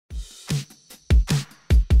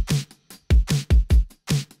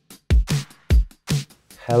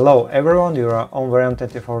Hello everyone, you are on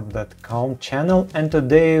Variant24.com channel and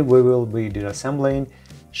today we will be disassembling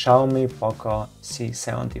Xiaomi POCO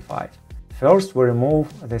C75. First we remove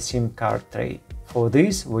the SIM card tray. For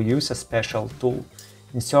this we use a special tool.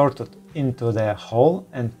 Insert it into the hole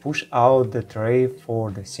and push out the tray for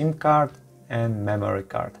the SIM card and memory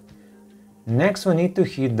card. Next we need to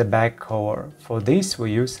heat the back cover. For this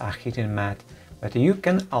we use a heating mat, but you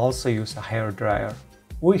can also use a hair dryer.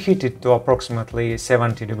 We heat it to approximately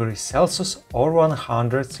 70 degrees Celsius or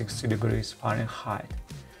 160 degrees Fahrenheit.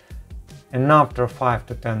 And after 5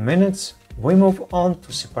 to 10 minutes, we move on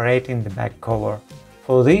to separating the back cover.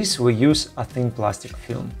 For this we use a thin plastic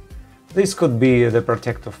film. This could be the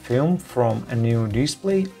protective film from a new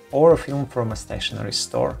display or a film from a stationery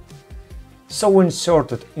store. So we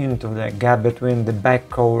insert it into the gap between the back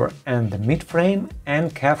cover and the mid-frame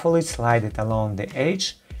and carefully slide it along the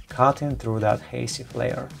edge, cutting through the adhesive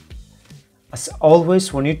layer. As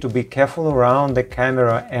always, we need to be careful around the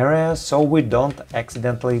camera area so we don't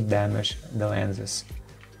accidentally damage the lenses.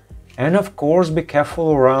 And of course be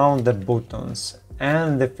careful around the buttons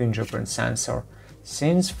and the fingerprint sensor,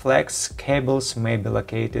 since flex cables may be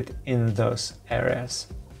located in those areas.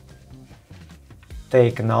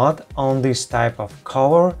 Take note, on this type of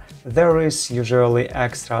cover there is usually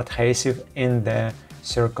extra adhesive in the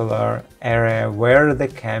circular area where the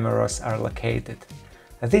cameras are located.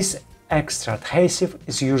 This extra adhesive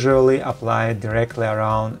is usually applied directly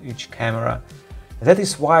around each camera. That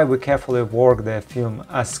is why we carefully work the film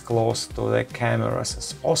as close to the cameras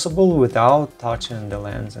as possible without touching the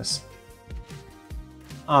lenses.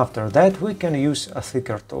 After that we can use a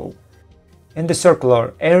thicker tool. In the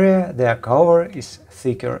circular area the cover is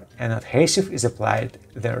thicker and adhesive is applied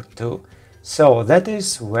there too. So that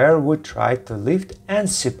is where we try to lift and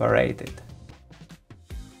separate it.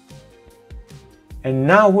 And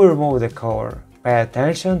now we remove the cover. Pay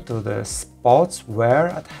attention to the spots where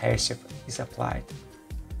adhesive is applied.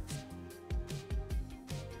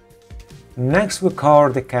 Next we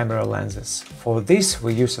cover the camera lenses. For this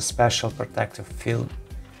we use a special protective film.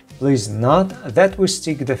 Please note that we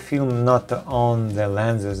stick the film not on the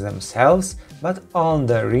lenses themselves, but on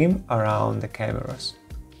the rim around the cameras.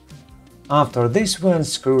 After this we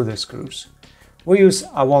unscrew the screws. We use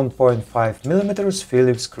a 1.5mm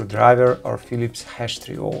Phillips screwdriver or Phillips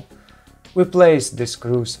H3O. We place the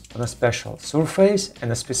screws on a special surface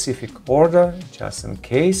and a specific order, just in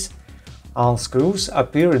case. All screws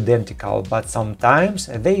appear identical, but sometimes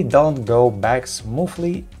they don't go back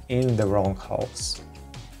smoothly in the wrong holes.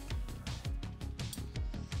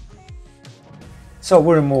 So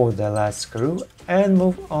we remove the last screw and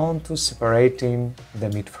move on to separating the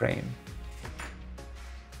mid-frame.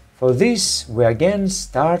 For this, we again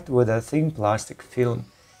start with a thin plastic film.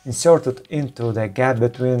 Insert it into the gap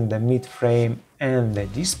between the mid-frame and the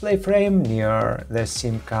display frame near the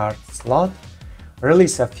SIM card slot,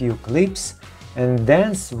 release a few clips and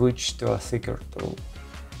then switch to a thicker tool.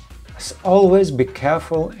 As always, be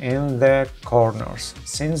careful in the corners,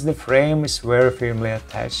 since the frame is very firmly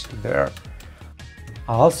attached there.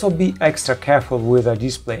 Also be extra careful with the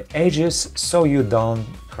display edges so you don't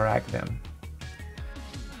crack them.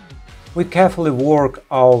 We carefully work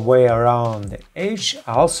our way around the edge,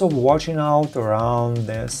 also watching out around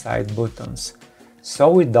the side buttons,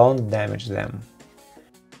 so we don't damage them.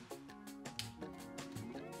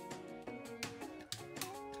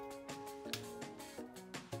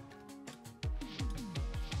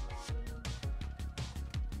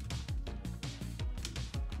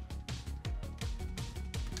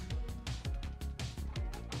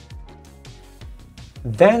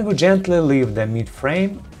 Then we gently leave the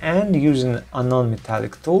mid-frame and, using a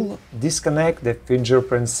non-metallic tool, disconnect the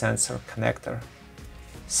fingerprint sensor connector.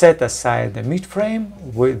 Set aside the mid-frame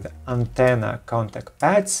with antenna contact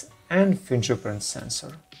pads and fingerprint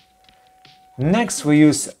sensor. Next we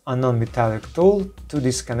use a non-metallic tool to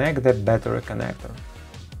disconnect the battery connector.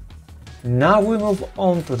 Now we move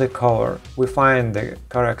on to the cover. We find the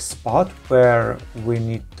correct spot where we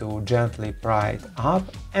need to gently pry it up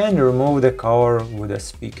and remove the cover with a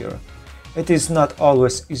speaker. It is not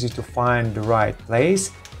always easy to find the right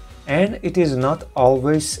place, and it is not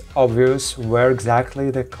always obvious where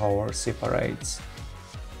exactly the cover separates.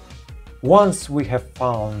 Once we have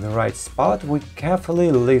found the right spot, we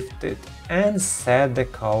carefully lift it and set the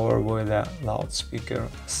cover with a loudspeaker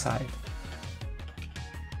aside.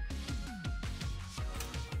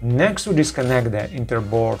 Next we disconnect the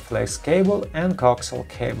interboard flex cable and coaxial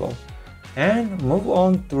cable and move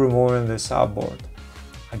on to removing the subboard.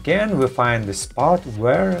 Again we find the spot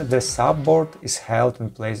where the subboard is held in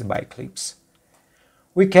place by clips.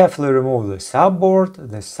 We carefully remove the subboard.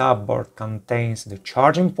 The subboard contains the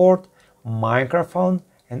charging port, microphone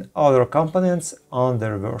and other components on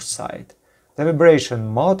the reverse side. The vibration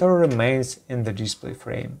motor remains in the display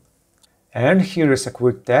frame. And here is a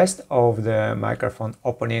quick test of the microphone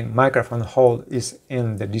opening. Microphone hole is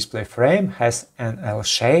in the display frame, has an L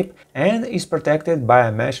shape and is protected by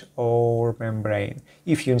a mesh or membrane.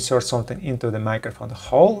 If you insert something into the microphone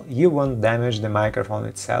hole, you won't damage the microphone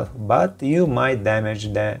itself, but you might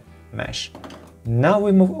damage the mesh. Now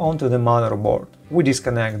we move on to the motherboard. We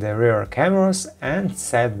disconnect the rear cameras and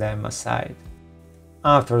set them aside.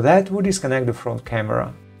 After that, we disconnect the front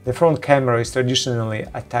camera. The front camera is traditionally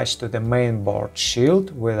attached to the main board shield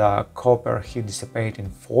with a copper heat dissipating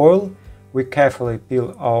foil. We carefully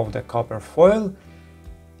peel off the copper foil.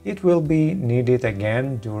 It will be needed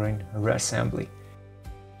again during reassembly.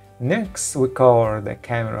 Next, we cover the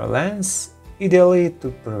camera lens, ideally to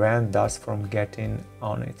prevent dust from getting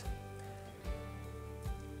on it.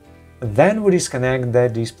 Then we disconnect the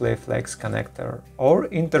display flex connector or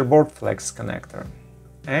interboard flex connector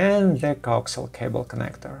and the coaxial cable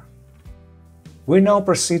connector. We now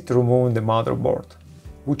proceed to remove the motherboard.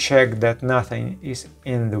 We check that nothing is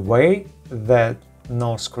in the way, that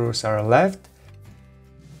no screws are left.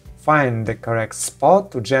 Find the correct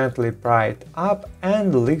spot to gently pry it up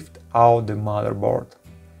and lift out the motherboard.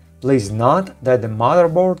 Please note that the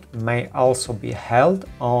motherboard may also be held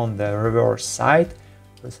on the reverse side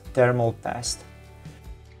with thermal paste.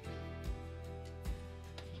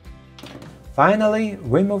 Finally,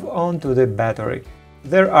 we move on to the battery.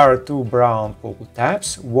 There are two brown pull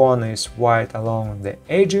tabs, one is wide along the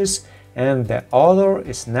edges and the other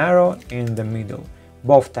is narrow in the middle.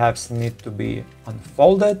 Both tabs need to be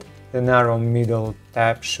unfolded. The narrow middle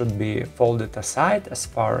tab should be folded aside as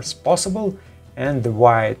far as possible and the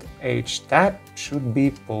wide edge tab should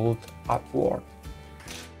be pulled upward.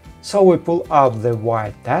 So we pull up the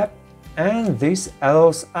wide tab and this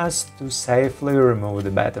allows us to safely remove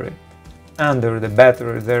the battery. Under the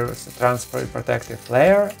battery there is a transparent protective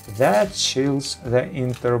layer that shields the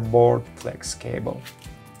interboard flex cable.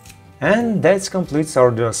 And that completes our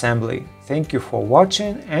assembly. Thank you for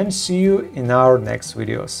watching and see you in our next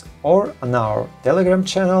videos, or on our Telegram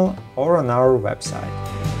channel or on our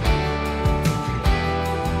website.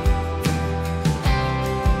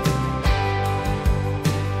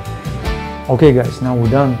 Okay guys, now we're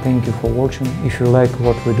done. Thank you for watching. If you like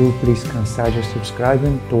what we do, please consider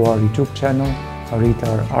subscribing to our YouTube channel, read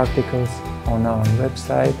our articles on our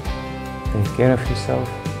website. Take care of yourself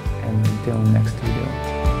and until next video.